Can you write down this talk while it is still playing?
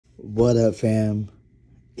What up, fam?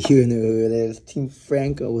 You know who it is. Team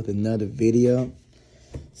Franco with another video.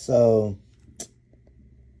 So,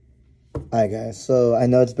 alright, guys. So, I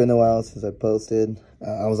know it's been a while since I posted.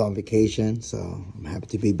 I was on vacation, so I'm happy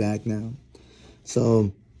to be back now.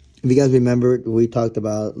 So, if you guys remember, we talked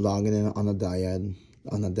about logging in on a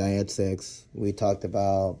diet 6. We talked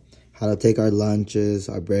about how to take our lunches,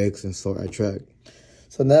 our breaks, and sort our truck.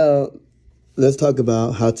 So now, let's talk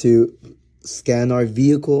about how to scan our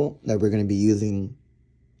vehicle that we're going to be using.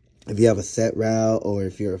 If you have a set route or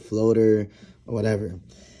if you're a floater or whatever.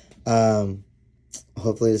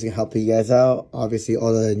 Hopefully this can help you guys out. Obviously,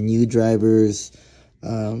 all the new drivers,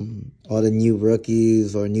 all the new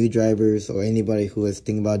rookies or new drivers or anybody who is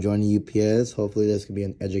thinking about joining UPS, hopefully this could be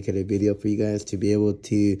an educated video for you guys to be able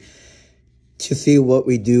to see what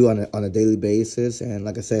we do on a daily basis. And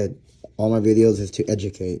like I said, all my videos is to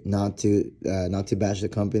educate, not to bash the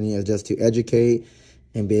company. It's just to educate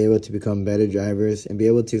and be able to become better drivers and be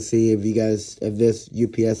able to see if this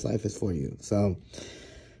UPS life is for you. So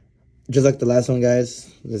just like the last one,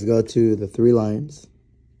 guys, let's go to the 3 lines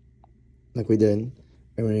like we did, and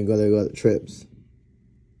we're gonna go to trips.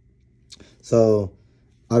 So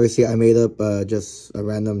obviously I made up just a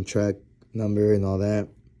random track number and all that.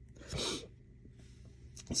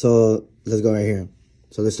 So let's go right here.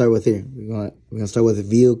 So let's start with here. We're gonna start with the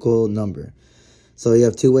vehicle number. So you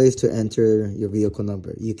have 2 ways to enter your vehicle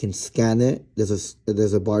number. You can scan it. There's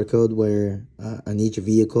a barcode where on each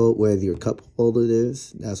vehicle where your cup holder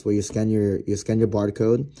is. That's where you scan your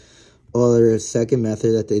barcode. Or the second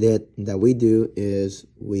method that we do is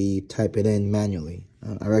we type it in manually.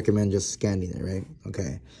 I recommend just scanning it, right?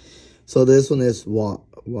 Okay. So this one is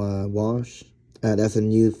wash. That's a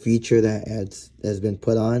new feature that has been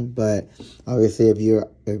put on. But obviously, if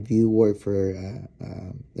you work for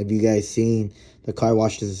if you guys seen, the car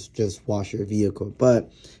washes just wash your vehicle.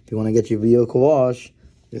 But if you want to get your vehicle washed,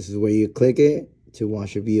 this is where you click it to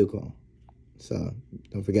wash your vehicle. So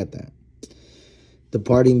don't forget that.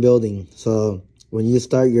 Departing building. So when you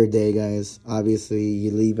start your day, guys, obviously you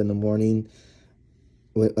leave in the morning.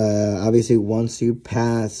 Obviously, once you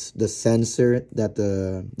pass the sensor that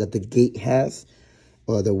the gate has,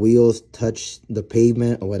 or the wheels touch the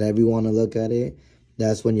pavement, or whatever you want to look at it,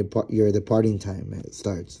 that's when your departing time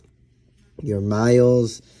starts. Your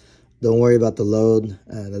miles, don't worry about the load.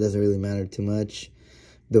 That doesn't really matter too much.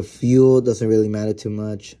 The fuel doesn't really matter too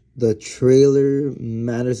much. The trailer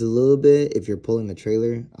matters a little bit if you're pulling the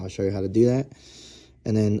trailer. I'll show you how to do that.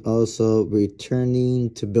 And then also returning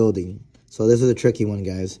to building. So this is a tricky one,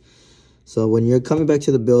 guys. So when you're coming back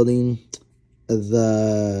to the building,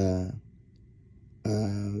 the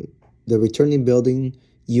returning building,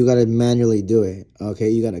 you got to manually do it. Okay,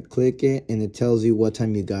 you got to click it, and it tells you what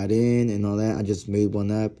time you got in and all that. I just made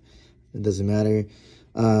one up. It doesn't matter.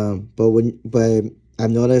 But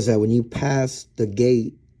I've noticed that when you pass the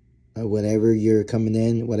gate, whatever you're coming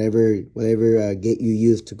in, whatever gate you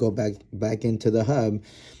use to go back into the hub,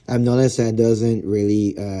 I've noticed that doesn't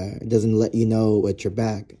really doesn't let you know at your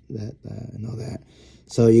back and all that.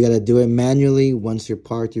 So you got to do it manually. Once you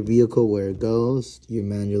parked your vehicle where it goes, you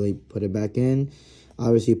manually put it back in.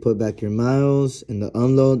 Obviously, put back your miles and the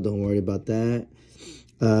unload. Don't worry about that.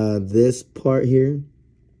 This part here,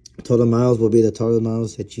 total miles, will be the total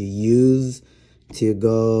miles that you use to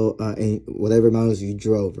go in whatever miles you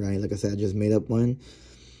drove, right? Like I said, I just made up one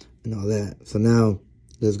and all that. So now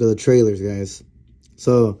let's go to trailers, guys.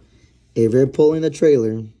 So if you're pulling a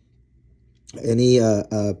trailer, any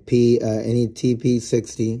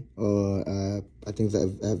TP60 or I think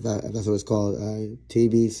that's what it's called,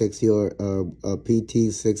 TB60 or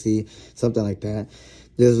PT60, something like that.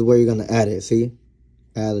 This is where you're gonna add it. See,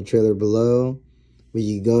 add a trailer below. Where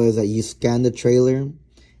you go is that you scan the trailer,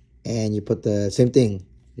 and you put the same thing.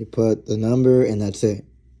 You put the number, and that's it.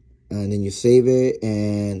 And then you save it,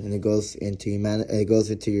 and it goes into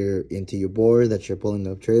your board that you're pulling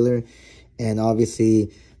the trailer, and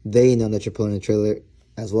obviously they know that you're pulling the trailer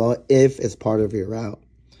as well if it's part of your route,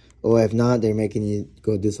 or if not, they're making you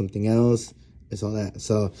go do something else. It's all that.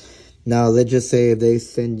 So now let's just say if they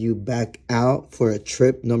send you back out for a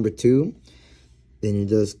trip number 2, then you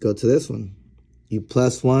just go to this one. You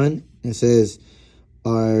 +1, and it says,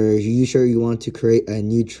 are you sure you want to create a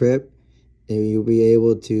new trip? And you'll be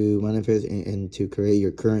able to manifest and to create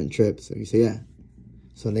your current trip. So you say, yeah.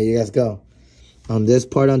 So there you guys go. On this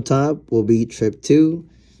part on top will be trip 2.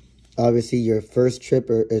 Obviously, your first trip,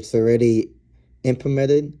 it's already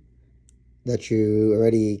implemented. That you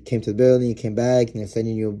already came to the building, you came back, and they're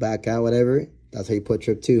sending you back out, whatever. That's how you put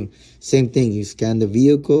trip 2. Same thing. You scan the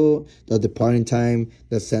vehicle, the departing time,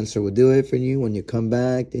 the sensor will do it for you. When you come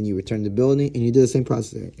back, then you return the building, and you do the same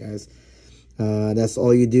process, guys. That's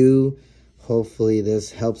all you do. Hopefully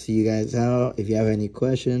this helps you guys out. If you have any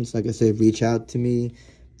questions, like I said, reach out to me.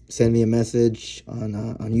 Send me a message on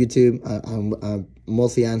YouTube. I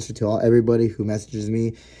mostly answer to everybody who messages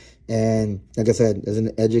me. And like I said, there's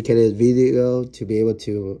an educated video to be able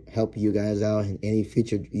to help you guys out and any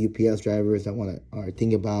future UPS drivers that are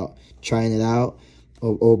thinking about trying it out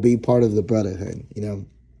or be part of the brotherhood, you know.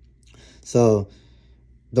 So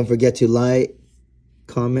don't forget to like,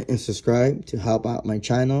 comment, and subscribe to help out my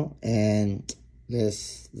channel. And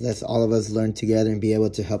let's all of us learn together and be able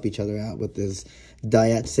to help each other out with this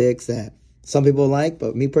Diet 6 that some people like,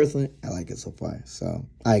 but me personally, I like it so far. So, all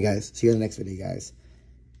right, guys. See you in the next video, guys.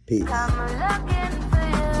 Peace.